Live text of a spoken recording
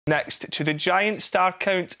Next, to the giant star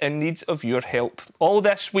count in need of your help. All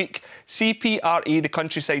this week, CPRE, the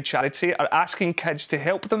countryside charity, are asking kids to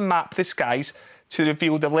help them map the skies to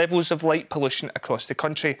reveal the levels of light pollution across the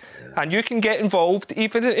country. And you can get involved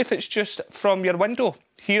even if it's just from your window.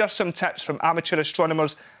 Here are some tips from amateur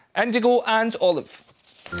astronomers Indigo and Olive.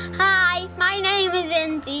 Hi, my name is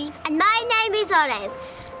Indy. And my name is Olive.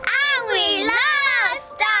 And we love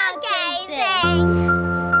stargazing!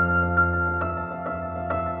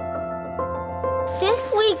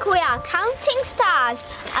 This week we are counting stars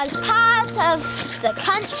as part of the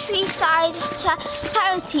Countryside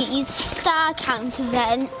Charity's Star Count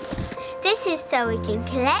event. This is so we can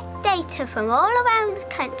collect data from all around the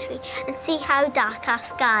country and see how dark our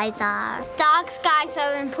skies are. Dark skies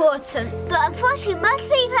are important, but unfortunately most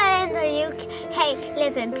people in the UK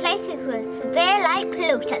live in places with severe light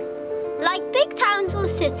pollution, like big towns or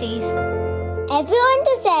cities. Everyone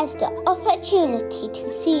deserves the opportunity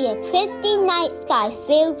to see a pretty night sky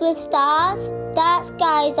filled with stars. Dark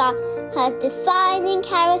skies are defining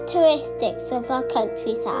characteristics of our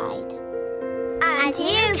countryside. And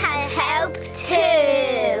you can help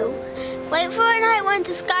too. Wait for a night when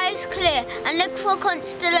the sky is clear and look for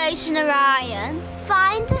constellation Orion.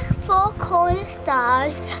 Find the four corner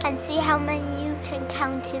stars and see how many you can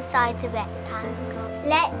count inside the rectangle.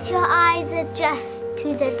 Let your eyes adjust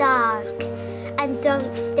to the dark. And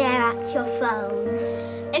don't stare at your phone.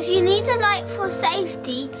 If you need a light for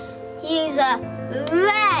safety, use a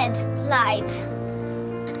red light.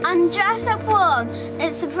 And dress up warm.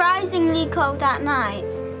 It's surprisingly cold at night.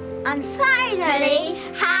 And finally,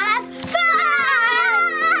 have fun!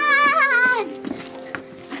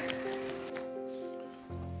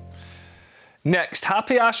 Next,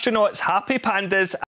 happy astronauts, happy pandas.